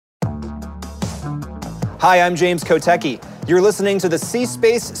Hi, I'm James Kotecki. You're listening to the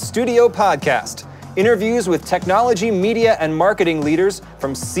C-Space Studio Podcast, interviews with technology, media, and marketing leaders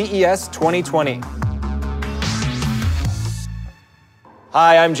from CES 2020.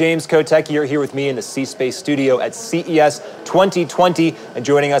 Hi, I'm James Kotecki. You're here with me in the C-Space Studio at CES 2020, and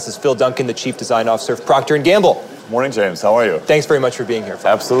joining us is Phil Duncan, the Chief Design Officer of Procter & Gamble. Morning, James. How are you? Thanks very much for being here,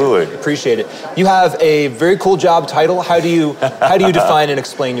 Phil. Absolutely. Appreciate it. You have a very cool job title. How do you define and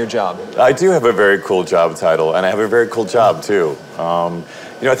explain your job? I do have a very cool job title, and I have a very cool job, too.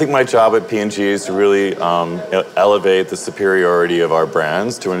 I think my job at P&G is to really elevate the superiority of our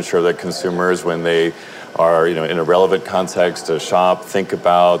brands to ensure that consumers, when they are in a relevant context to shop, think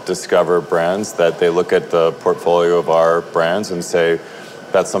about, discover brands, that they look at the portfolio of our brands and say,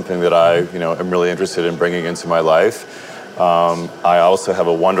 that's something that I am really interested in bringing into my life. I also have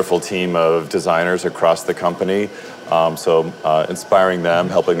a wonderful team of designers across the company, so inspiring them,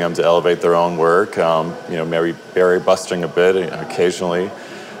 helping them to elevate their own work, maybe berry busting a bit occasionally.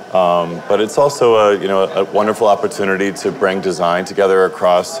 But it's also a wonderful opportunity to bring design together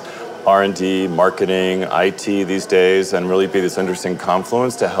across R&D, marketing, IT these days, and really be this interesting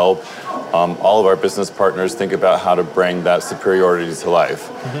confluence to help all of our business partners think about how to bring that superiority to life.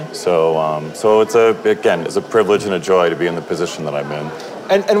 Mm-hmm. So it's a privilege and a joy to be in the position that I'm in.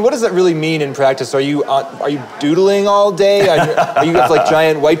 And what does that really mean in practice? Are you doodling all day? Are you have like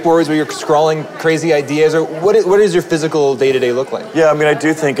giant whiteboards where you're scrawling crazy ideas? Or what does your physical day-to-day look like? Yeah, I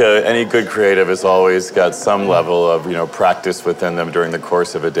do think any good creative has always got some level of practice within them during the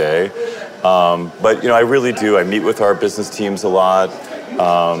course of a day. But I really do. I meet with our business teams a lot.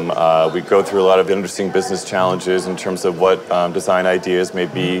 We go through a lot of interesting business challenges in terms of what design ideas may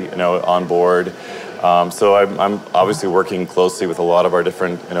be on board. So I'm obviously working closely with a lot of our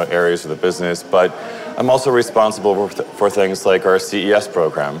different areas of the business, but I'm also responsible for things like our CES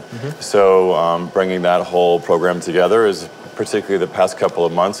program. Mm-hmm. So bringing that whole program together is, particularly the past couple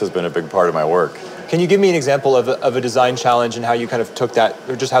of months, has been a big part of my work. Can you give me an example of a design challenge and how you kind of took that,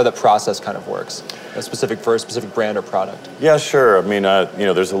 or just how that process kind of works, for a specific brand or product? Yeah, sure.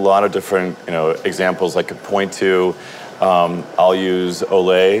 There's a lot of different examples I could point to. I'll use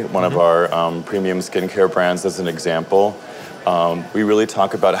Olay, one of our premium skincare brands, as an example. We really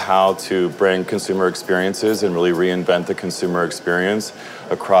talk about how to bring consumer experiences and really reinvent the consumer experience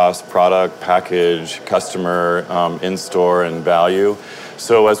across product, package, customer, in-store, and value.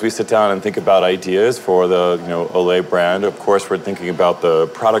 So as we sit down and think about ideas for the Olay brand, of course we're thinking about the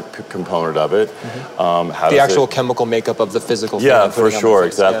product component of it. Mm-hmm. The actual chemical makeup of the physical thing. Yeah, for sure,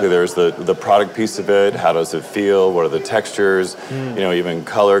 exactly. Yeah. There's the product piece of it. How does it feel? What are the textures? Even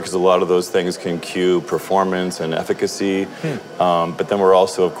color, because a lot of those things can cue performance and efficacy. But then we're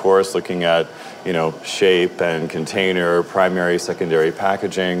also, of course, looking at shape and container, primary, secondary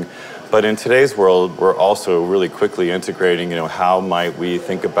packaging. But in today's world, we're also really quickly integrating, how might we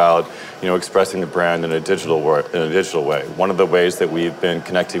think about, expressing the brand in a digital way. One of the ways that we've been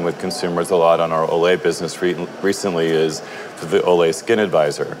connecting with consumers a lot on our Olay business recently is through the Olay Skin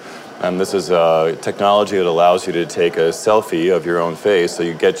Advisor. And this is a technology that allows you to take a selfie of your own face so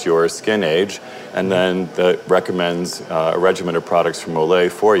you get your skin age, and then that recommends a regimen of products from Olay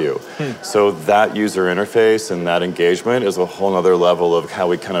for you. So that user interface and that engagement is a whole other level of how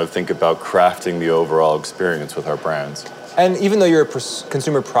we kind of think about crafting the overall experience with our brands. And even though you're a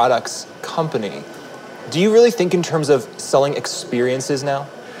consumer products company, do you really think in terms of selling experiences now?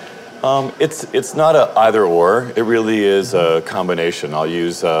 It's not an either or. It really is a combination. I'll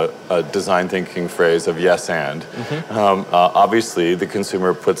use a design thinking phrase of yes and. Mm-hmm. Obviously, the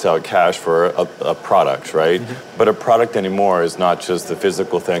consumer puts out cash for a product, right? Mm-hmm. But a product anymore is not just the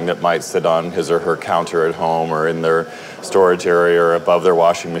physical thing that might sit on his or her counter at home or in their storage area or above their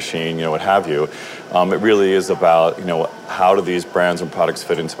washing machine, what have you. It really is about, how do these brands and products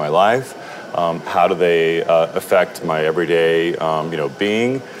fit into my life? How do they affect my everyday,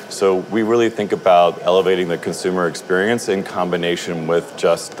 being? So we really think about elevating the consumer experience in combination with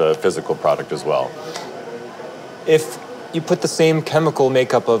just the physical product as well. If you put the same chemical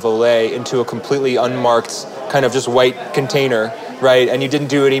makeup of Olay into a completely unmarked, kind of just white container, right, and you didn't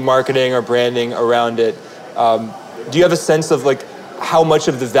do any marketing or branding around it, do you have a sense of how much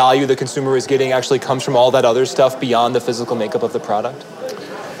of the value the consumer is getting actually comes from all that other stuff beyond the physical makeup of the product?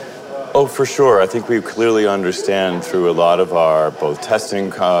 Oh, for sure. I think we clearly understand through a lot of our both testing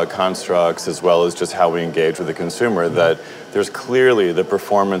constructs as well as just how we engage with the consumer that there's clearly the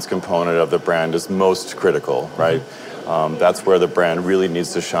performance component of the brand is most critical, right? That's where the brand really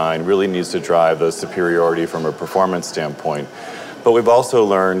needs to shine, really needs to drive the superiority from a performance standpoint. But we've also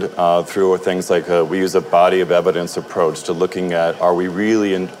learned through things like we use a body of evidence approach to looking at, are we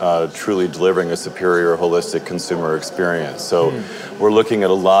really truly delivering a superior holistic consumer experience? So we're looking at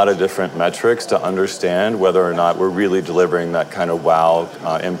a lot of different metrics to understand whether or not we're really delivering that kind of wow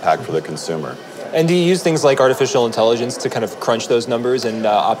impact for the consumer. And do you use things like artificial intelligence to kind of crunch those numbers and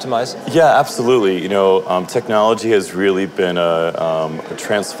optimize? Yeah, absolutely. Technology has really been a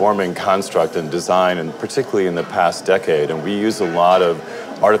transforming construct in design, and particularly in the past decade. And we use a lot of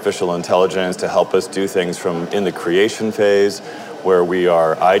artificial intelligence to help us do things from in the creation phase, where we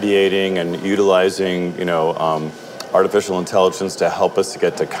are ideating and utilizing, artificial intelligence to help us to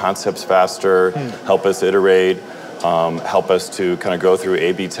get to concepts faster, help us iterate, help us to kind of go through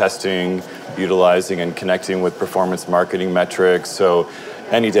A/B testing, utilizing and connecting with performance marketing metrics. So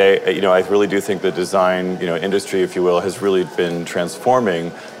any day, I really do think the design, industry, if you will, has really been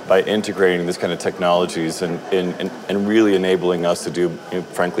transforming by integrating this kind of technologies and really enabling us to do,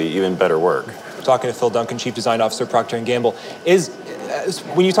 frankly, even better work. Talking to Phil Duncan, Chief Design Officer, Procter & Gamble,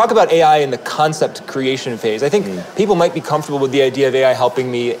 when you talk about AI in the concept creation phase, I think people might be comfortable with the idea of AI helping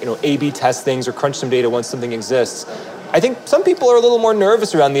me, A/B test things or crunch some data once something exists. I think some people are a little more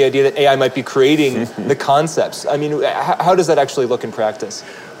nervous around the idea that AI might be creating the concepts. I mean, how does that actually look in practice?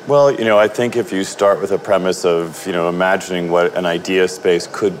 Well, I think if you start with a premise of, imagining what an idea space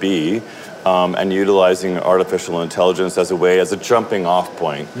could be, and utilizing artificial intelligence as a jumping off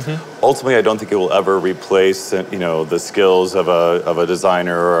point. Ultimately, I don't think it will ever replace, the skills of a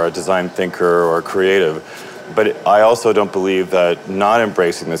designer or a design thinker or a creative. But I also don't believe that not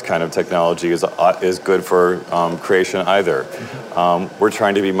embracing this kind of technology is good for creation either. We're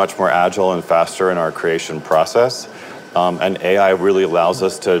trying to be much more agile and faster in our creation process. And AI really allows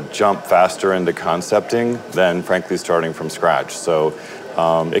us to jump faster into concepting than, frankly, starting from scratch. So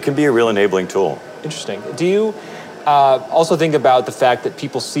it can be a real enabling tool. Interesting. Do you also think about the fact that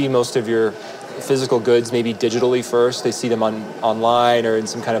people see most of your physical goods maybe digitally first? They see them online or in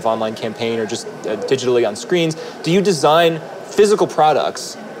some kind of online campaign or just digitally on screens. Do you design physical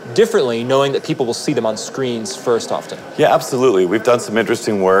products differently, knowing that people will see them on screens first often? Yeah, absolutely. We've done some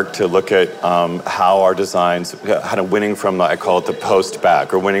interesting work to look at how our designs, kind of winning from, I call it the post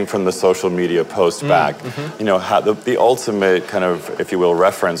back, or winning from the social media post back. How the ultimate kind of, if you will,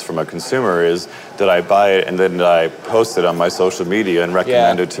 reference from a consumer is, did I buy it and then did I post it on my social media and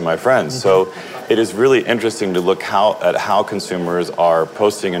recommend it to my friends? So it is really interesting to look at how consumers are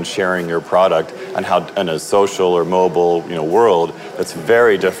posting and sharing your product, and how in a social or mobile world that's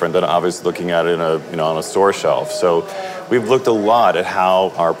very different than obviously looking at it on a store shelf. So we've looked a lot at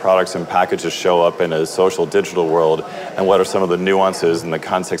how our products and packages show up in a social digital world, and what are some of the nuances in the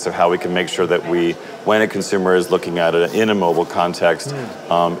context of how we can make sure that when a consumer is looking at it in a mobile context,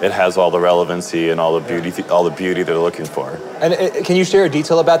 it has all the relevancy and all the beauty they're looking for. And can you share a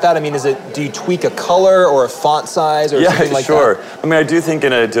detail about that? I mean, do you tweak a color or a font size or something like that? Yeah, sure. I mean, I do think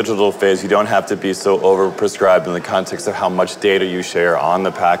in a digital phase, you don't have to be so over-prescribed in the context of how much data you share on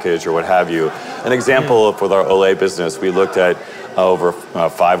the package or what have you. An example with our Olay business, we looked at over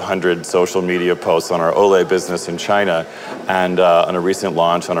 500 social media posts on our Olay business in China, and on a recent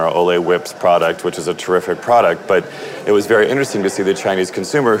launch on our Olay Whips product, which is a terrific product. But it was very interesting to see the Chinese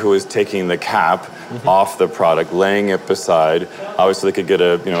consumer who is taking the cap off the product, laying it beside. Obviously, they could get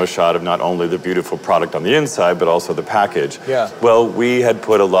a shot of not only the beautiful product on the inside, but also the package. Yeah. Well, we had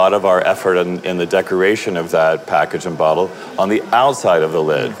put a lot of our effort in the decoration of that package and bottle on the outside of the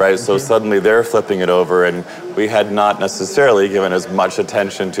lid, right? So suddenly they're flipping it over, and we had not necessarily given as much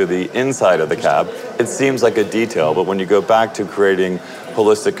attention to the inside of the cap. It seems like a detail, but when you go back to creating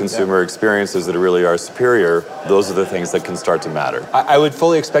holistic consumer experiences that really are superior, those are the things that can start to matter. I would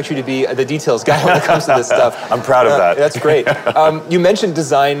fully expect you to be the details guy when it comes to this stuff. I'm proud of that. That's great. You mentioned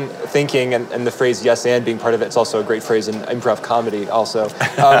design thinking and the phrase yes and being part of it. It's also a great phrase in improv comedy also.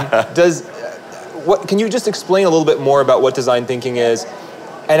 Can you just explain a little bit more about what design thinking is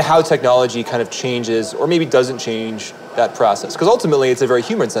and how technology kind of changes or maybe doesn't change that process? Because ultimately it's a very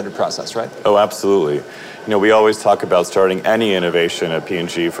human-centered process, right? Oh, absolutely. We always talk about starting any innovation at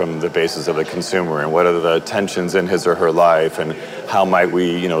P&G from the basis of the consumer and what are the tensions in his or her life and how might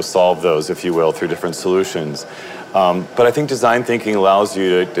we, solve those, if you will, through different solutions. But I think design thinking allows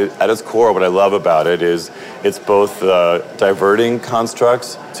you to, at its core, what I love about it is it's both diverting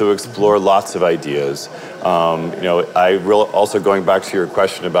constructs to explore lots of ideas. Also going back to your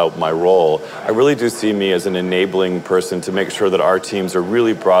question about my role, I really do see me as an enabling person to make sure that our teams are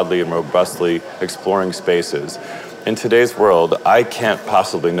really broadly and robustly exploring spaces. in today's world, I can't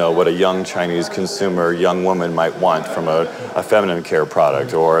possibly know what a young Chinese consumer, young woman might want from a feminine care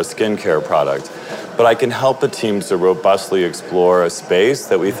product or a skincare product. But I can help the teams to robustly explore a space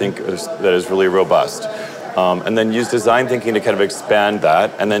that we think that is really robust. And then use design thinking to kind of expand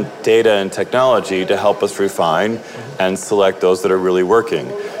that, and then data and technology to help us refine and select those that are really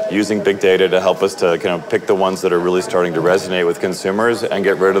working. Using big data to help us to kind of pick the ones that are really starting to resonate with consumers and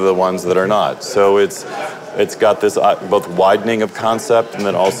get rid of the ones that are not. So it's got this both widening of concept and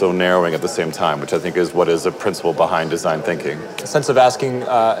then also narrowing at the same time, which I think is what is a principle behind design thinking. A sense of asking,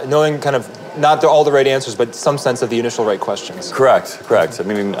 knowing kind of not all the right answers, but some sense of the initial right questions. Correct. I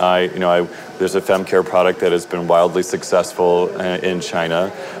mean, there's a fem care product that has been wildly successful in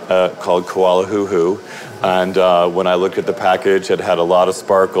China called Koala Hoo Hoo. And when I looked at the package, it had a lot of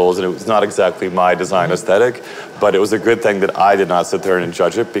sparkles, and it was not exactly my design aesthetic, but it was a good thing that I did not sit there and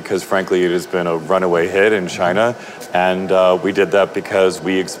judge it, because frankly, it has been a runaway hit in China. And we did that because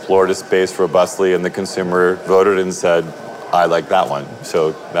we explored a space robustly, and the consumer voted and said, I like that one.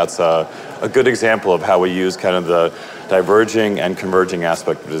 So that's a good example of how we use kind of the diverging and converging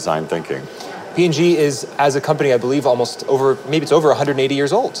aspect of design thinking. P&G is, as a company, I believe, maybe it's over 180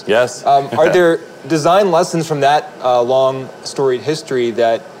 years old. Yes. Are there design lessons from that long storied history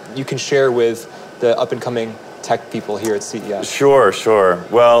that you can share with the up-and-coming tech people here at CES? Sure.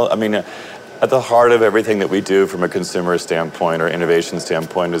 Well, I mean, at the heart of everything that we do from a consumer standpoint or innovation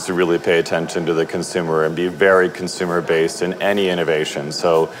standpoint is to really pay attention to the consumer and be very consumer-based in any innovation.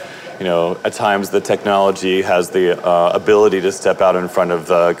 So, at times the technology has the ability to step out in front of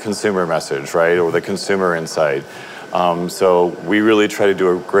the consumer message, right, or the consumer insight. So we really try to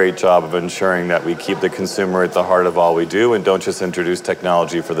do a great job of ensuring that we keep the consumer at the heart of all we do and don't just introduce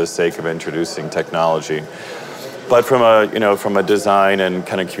technology for the sake of introducing technology. But from a design and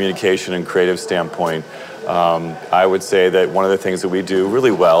kind of communication and creative standpoint, I would say that one of the things that we do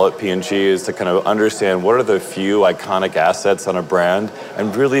really well at P&G is to kind of understand what are the few iconic assets on a brand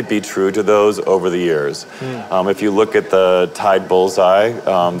and really be true to those over the years. If you look at the Tide Bullseye,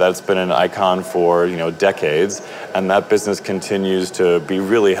 that's been an icon for decades, and that business continues to be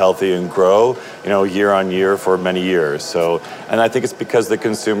really healthy and grow year on year for many years. So, and I think it's because the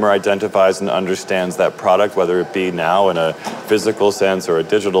consumer identifies and understands that product, whether it be now in a physical sense or a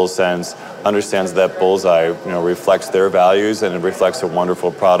digital sense, understands that Bullseye reflects their values and it reflects a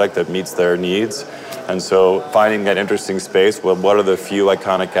wonderful product that meets their needs. And so finding that interesting space, well, what are the few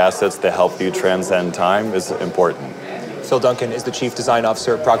iconic assets that help you transcend time is important. Phil Duncan is the Chief Design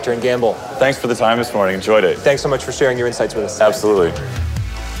Officer at Procter & Gamble. Thanks for the time this morning. Enjoyed it. Thanks so much for sharing your insights with us. Absolutely.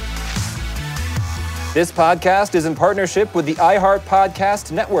 This podcast is in partnership with the iHeart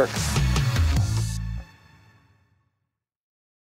Podcast Network.